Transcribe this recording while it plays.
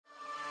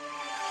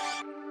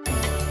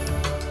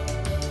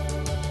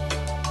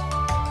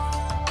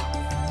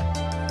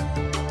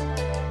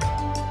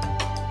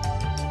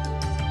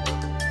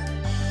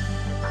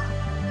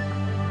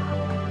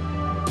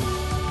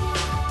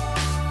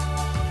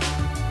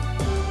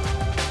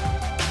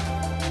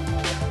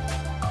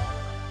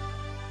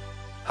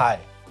Hi,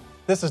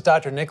 this is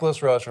Dr.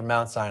 Nicholas Rose from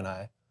Mount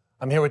Sinai.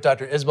 I'm here with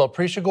Dr. Isabel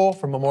Prishigul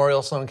from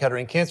Memorial Sloan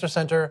Kettering Cancer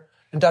Center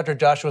and Dr.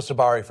 Joshua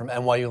Sabari from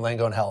NYU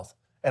Langone Health,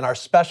 and our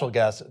special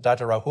guest,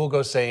 Dr. Rahul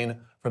Gosain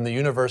from the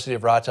University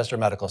of Rochester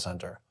Medical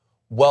Center.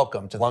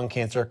 Welcome to Lung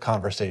Cancer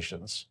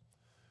Conversations.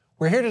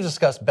 We're here to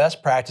discuss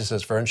best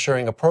practices for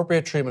ensuring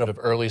appropriate treatment of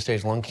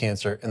early-stage lung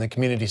cancer in the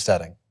community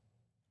setting.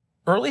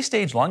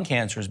 Early-stage lung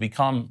cancer has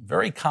become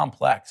very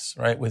complex,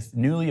 right, with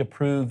newly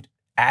approved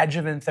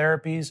adjuvant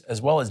therapies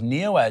as well as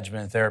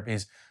neoadjuvant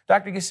therapies.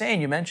 Dr.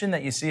 Gosain, you mentioned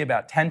that you see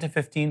about 10 to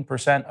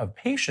 15% of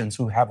patients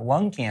who have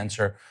lung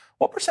cancer.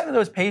 What percent of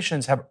those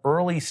patients have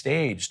early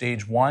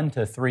stage 1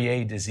 to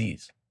 3A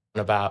disease?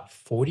 About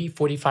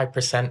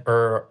 40-45%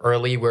 are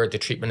early, where the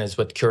treatment is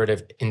with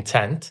curative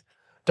intent.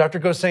 Dr.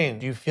 Gosain,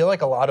 do you feel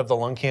like a lot of the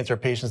lung cancer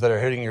patients that are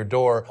hitting your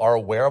door are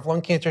aware of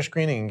lung cancer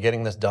screening and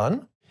getting this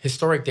done?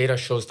 Historic data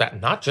shows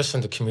that not just in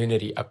the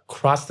community,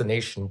 across the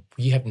nation,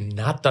 we have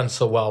not done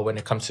so well when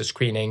it comes to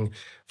screening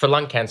for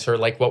lung cancer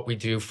like what we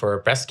do for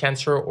breast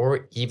cancer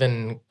or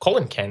even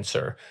colon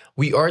cancer.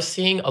 We are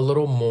seeing a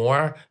little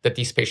more that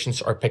these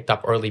patients are picked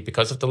up early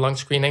because of the lung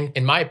screening.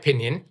 In my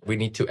opinion, we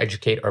need to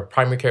educate our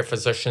primary care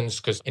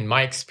physicians because in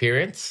my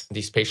experience,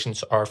 these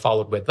patients are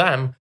followed with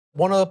them.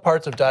 One of the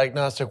parts of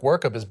diagnostic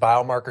workup is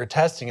biomarker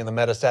testing in the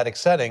metastatic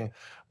setting,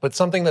 but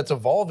something that's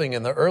evolving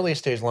in the early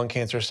stage lung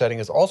cancer setting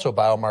is also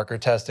biomarker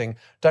testing.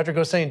 Dr.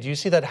 Gosain, do you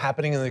see that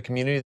happening in the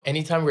community?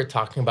 Anytime we're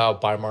talking about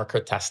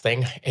biomarker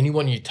testing,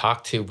 anyone you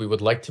talk to, we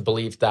would like to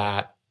believe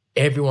that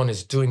everyone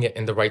is doing it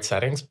in the right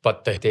settings,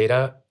 but the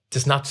data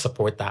does not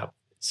support that.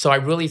 So I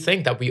really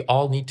think that we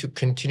all need to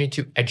continue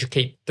to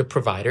educate the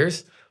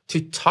providers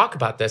to talk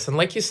about this. And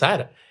like you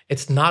said,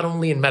 it's not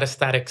only in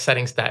metastatic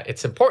settings that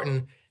it's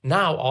important.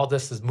 Now, all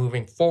this is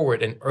moving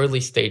forward in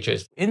early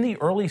stages. In the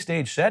early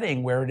stage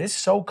setting where it is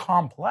so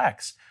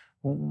complex,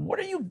 what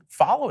are you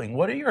following?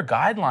 What are your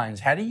guidelines?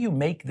 How do you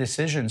make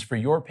decisions for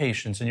your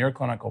patients in your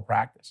clinical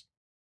practice?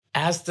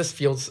 As this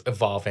field's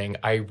evolving,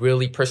 I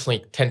really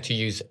personally tend to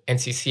use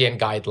NCCN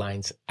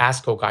guidelines,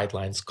 ASCO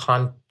guidelines,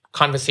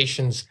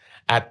 conversations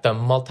at the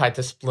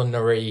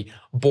multidisciplinary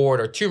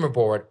board or tumor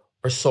board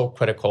are so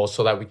critical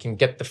so that we can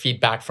get the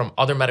feedback from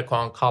other medical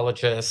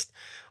oncologists,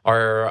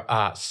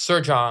 our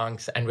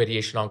surgeons and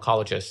radiation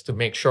oncologists to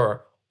make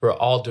sure we're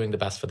all doing the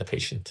best for the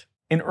patient.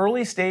 In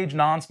early stage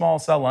non-small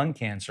cell lung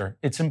cancer,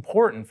 it's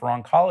important for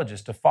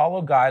oncologists to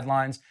follow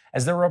guidelines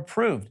as there are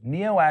approved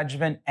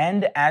neoadjuvant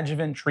and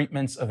adjuvant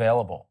treatments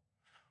available.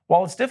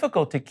 While it's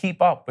difficult to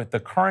keep up with the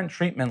current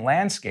treatment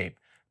landscape,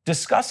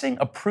 discussing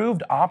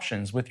approved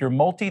options with your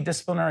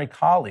multidisciplinary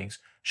colleagues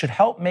should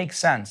help make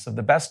sense of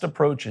the best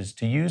approaches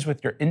to use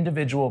with your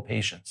individual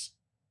patients.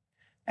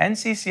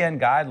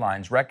 NCCN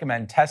guidelines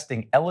recommend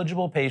testing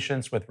eligible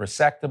patients with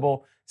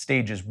resectable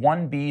stages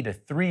 1B to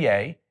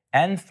 3A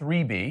and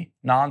 3B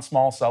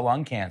non-small cell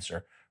lung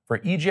cancer for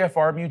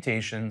EGFR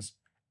mutations,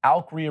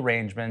 ALK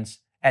rearrangements,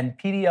 and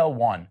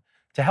PD-L1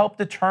 to help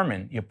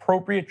determine the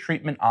appropriate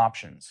treatment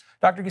options.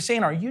 Dr.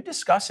 Gosain, are you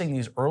discussing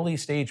these early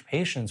stage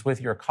patients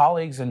with your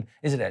colleagues? And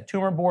is it at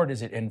tumor board?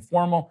 Is it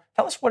informal?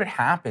 Tell us what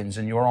happens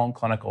in your own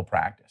clinical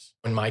practice.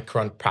 In my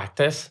current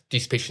practice,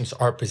 these patients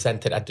are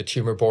presented at the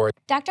tumor board.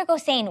 Dr.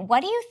 Gosain,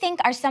 what do you think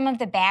are some of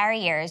the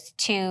barriers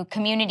to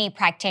community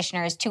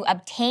practitioners to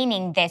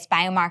obtaining this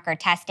biomarker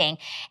testing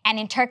and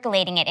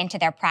intercalating it into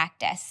their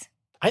practice?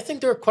 I think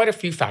there are quite a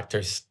few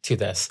factors to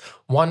this.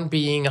 One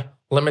being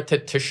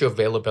limited tissue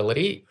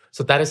availability.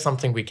 So that is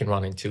something we can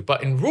run into.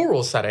 But in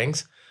rural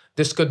settings,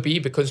 this could be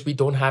because we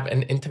don't have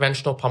an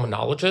interventional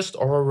pulmonologist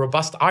or a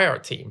robust IR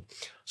team.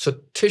 So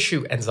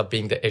tissue ends up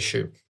being the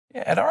issue.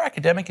 Yeah, at our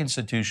academic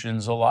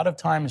institutions, a lot of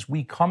times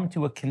we come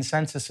to a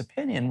consensus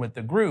opinion with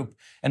the group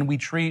and we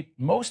treat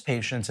most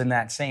patients in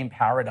that same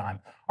paradigm.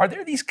 Are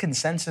there these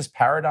consensus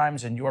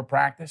paradigms in your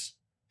practice?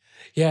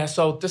 Yeah,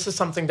 so this is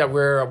something that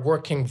we're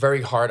working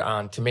very hard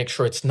on to make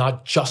sure it's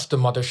not just the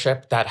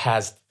mothership that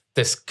has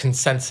this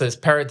consensus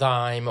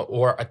paradigm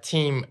or a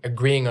team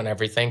agreeing on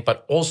everything,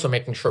 but also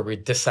making sure we're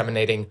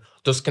disseminating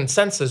those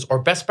consensus or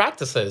best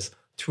practices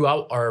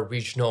throughout our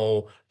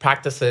regional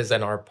practices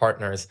and our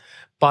partners.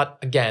 But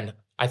again,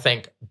 I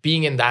think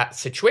being in that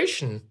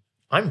situation,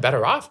 I'm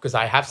better off because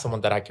I have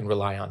someone that I can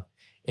rely on.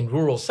 In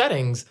rural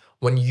settings,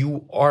 when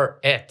you're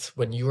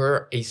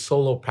a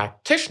solo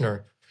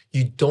practitioner,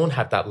 you don't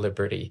have that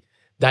liberty.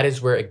 That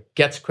is where it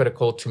gets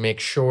critical to make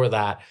sure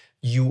that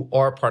you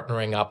are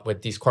partnering up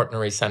with these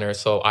quaternary centers.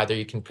 So either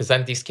you can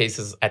present these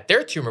cases at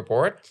their tumor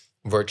board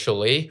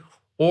virtually,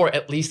 or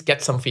at least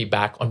get some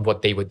feedback on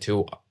what they would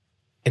do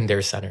in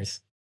their centers.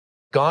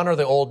 Gone are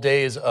the old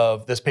days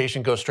of this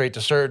patient goes straight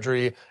to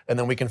surgery and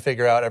then we can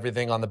figure out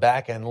everything on the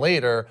back end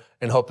later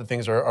and hope that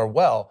things are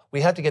well. We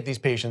have to get these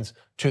patients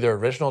to their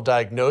original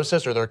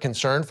diagnosis or their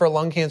concern for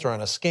lung cancer on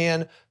a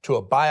scan, to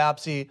a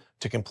biopsy,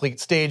 to complete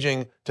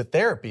staging to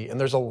therapy, and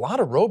there's a lot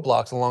of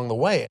roadblocks along the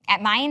way.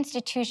 At my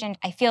institution,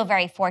 I feel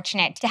very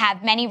fortunate to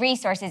have many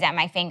resources at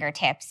my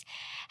fingertips.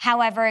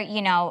 However,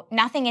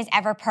 nothing is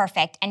ever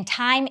perfect, and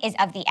time is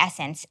of the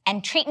essence,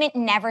 and treatment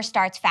never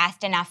starts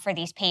fast enough for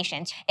these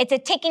patients. It's a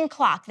ticking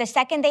clock. The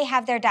second they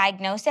have their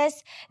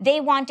diagnosis, they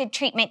wanted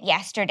treatment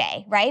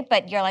yesterday, right?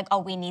 But you're like, oh,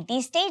 we need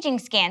these staging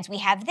scans. We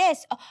have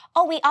this.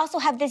 Oh, we also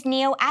have this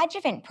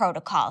neoadjuvant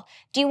protocol.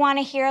 Do you want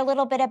to hear a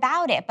little bit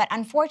about it? But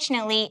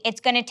unfortunately,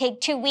 it's going to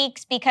take 2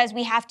 weeks because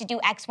we have to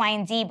do X, Y,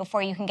 and Z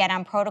before you can get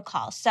on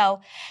protocol.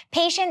 So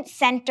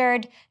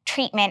patient-centered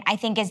treatment, I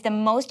think, is the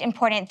most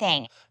important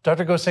thing.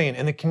 Dr. Gosain,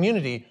 in the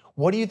community,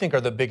 what do you think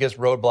are the biggest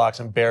roadblocks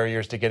and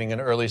barriers to getting an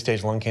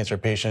early-stage lung cancer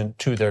patient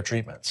to their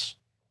treatments?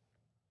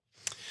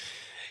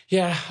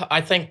 Yeah,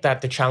 I think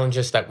that the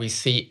challenges that we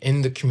see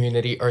in the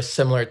community are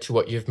similar to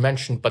what you've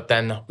mentioned, but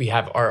then we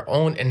have our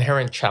own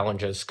inherent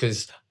challenges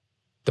because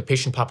the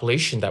patient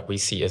population that we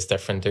see is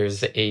different.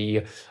 There's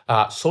a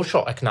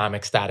social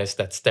economic status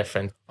that's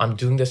different. I'm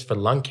doing this for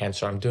lung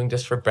cancer. I'm doing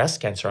this for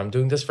breast cancer. I'm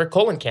doing this for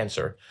colon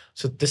cancer.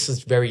 So this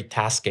is very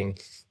tasking.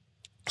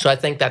 So I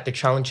think that the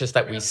challenges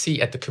that we see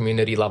at the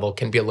community level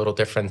can be a little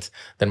different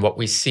than what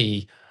we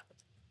see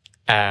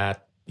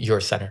at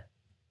your center.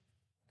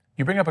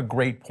 You bring up a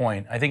great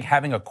point. I think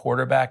having a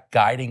quarterback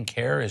guiding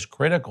care is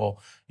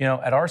critical.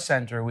 At our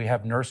center, we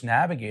have nurse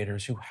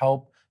navigators who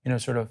help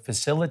sort of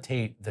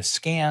facilitate the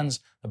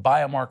scans, the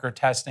biomarker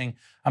testing.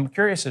 I'm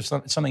curious if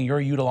it's something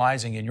you're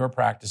utilizing in your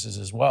practices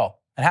as well.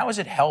 And how has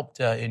it helped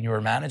in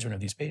your management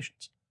of these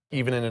patients?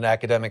 Even in an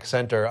academic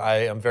center, I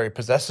am very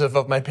possessive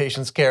of my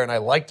patient's care, and I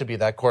like to be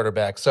that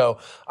quarterback. So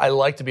I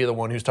like to be the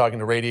one who's talking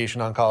to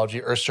radiation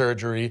oncology or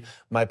surgery,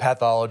 my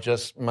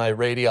pathologist, my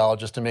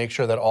radiologist, to make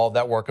sure that all of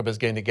that workup is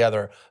getting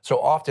together.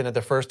 So often at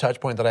the first touch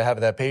point that I have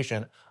with that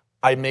patient,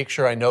 I make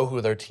sure I know who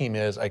their team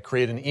is. I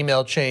create an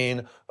email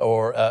chain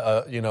or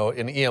an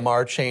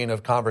EMR chain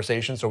of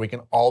conversation so we can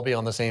all be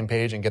on the same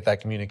page and get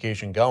that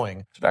communication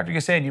going. So Dr.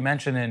 Gosain, you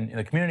mentioned in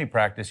the community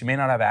practice, you may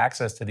not have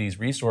access to these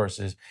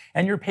resources,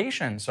 and your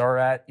patients are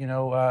at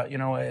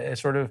a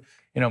sort of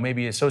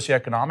maybe a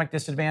socioeconomic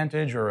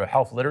disadvantage or a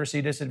health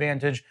literacy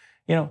disadvantage.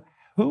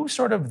 Who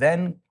sort of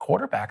then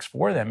quarterbacks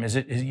for them? Is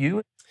it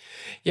you?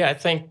 Yeah, I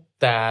think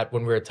that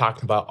when we're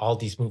talking about all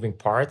these moving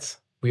parts,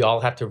 we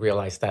all have to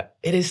realize that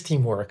it is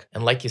teamwork.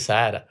 And like you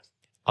said,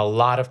 a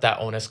lot of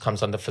that onus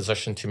comes on the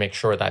physician to make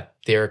sure that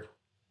they're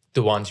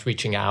the ones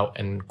reaching out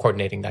and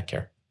coordinating that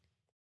care.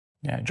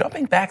 Yeah,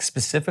 jumping back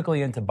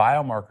specifically into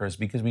biomarkers,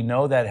 because we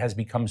know that has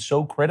become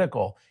so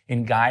critical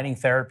in guiding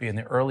therapy in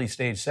the early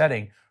stage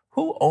setting.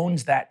 Who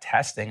owns that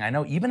testing? I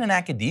know even in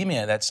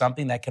academia, that's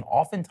something that can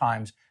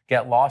oftentimes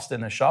get lost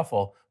in the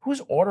shuffle.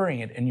 Who's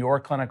ordering it in your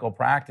clinical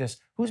practice?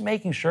 Who's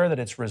making sure that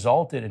it's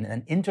resulted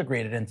and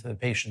integrated into the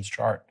patient's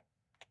chart?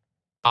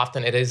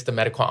 Often it is the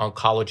medical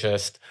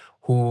oncologist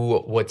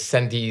who would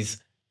send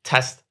these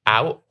tests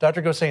out.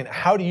 Dr. Gosain,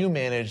 how do you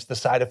manage the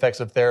side effects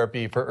of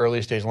therapy for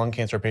early stage lung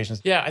cancer patients?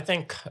 Yeah, I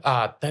think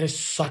that is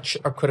such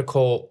a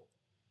critical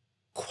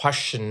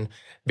question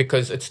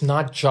because it's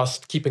not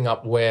just keeping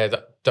up with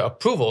the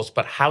approvals,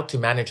 but how to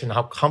manage and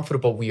how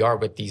comfortable we are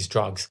with these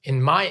drugs.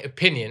 In my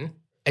opinion,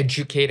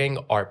 educating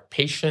our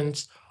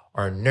patients,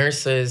 our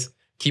nurses,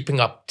 keeping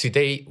up to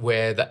date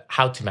with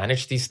how to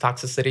manage these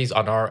toxicities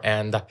on our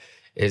end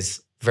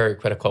is very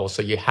critical.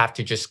 So you have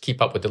to just keep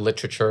up with the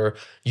literature,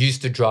 use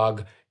the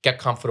drug, get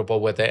comfortable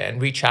with it,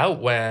 and reach out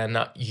when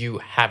you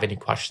have any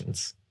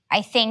questions.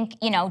 I think,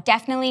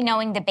 definitely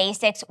knowing the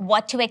basics,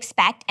 what to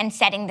expect, and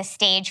setting the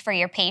stage for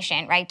your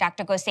patient, right?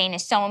 Dr. Gosain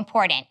is so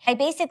important. I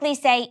basically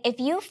say,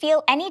 if you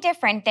feel any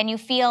different than you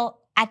feel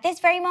at this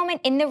very moment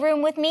in the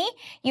room with me,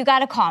 you got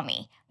to call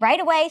me right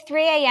away,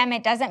 3 a.m.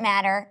 It doesn't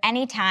matter,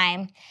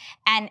 anytime.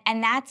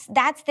 And that's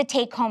the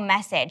take-home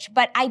message.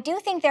 But I do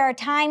think there are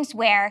times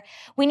where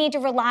we need to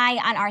rely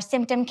on our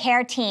symptom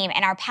care team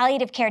and our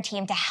palliative care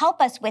team to help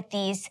us with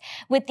these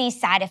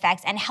side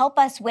effects and help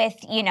us with,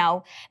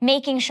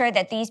 making sure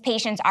that these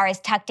patients are as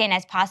tucked in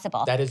as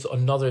possible. That is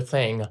another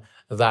thing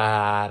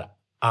that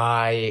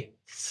I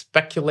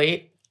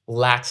speculate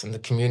lacks in the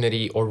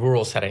community or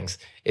rural settings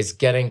is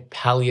getting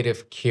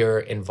palliative care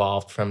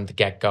involved from the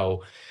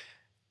get-go.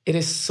 It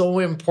is so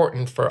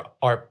important for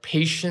our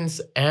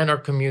patients and our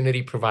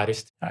community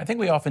providers. I think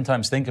we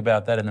oftentimes think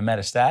about that in the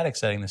metastatic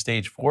setting, the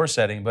stage 4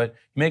 setting, but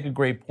you make a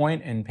great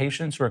point in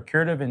patients who are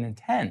curative in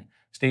intent,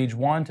 stage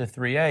 1 to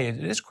 3A,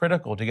 it is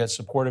critical to get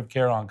supportive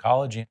care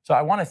oncology. So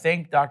I want to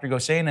thank Dr.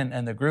 Gosain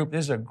and the group.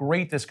 This is a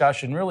great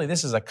discussion. Really,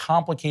 this is a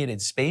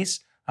complicated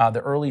space.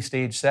 The early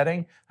stage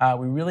setting,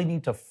 we really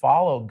need to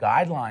follow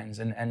guidelines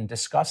and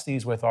discuss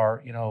these with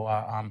our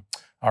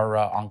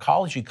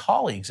oncology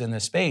colleagues in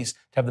this space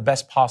to have the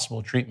best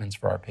possible treatments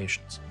for our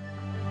patients.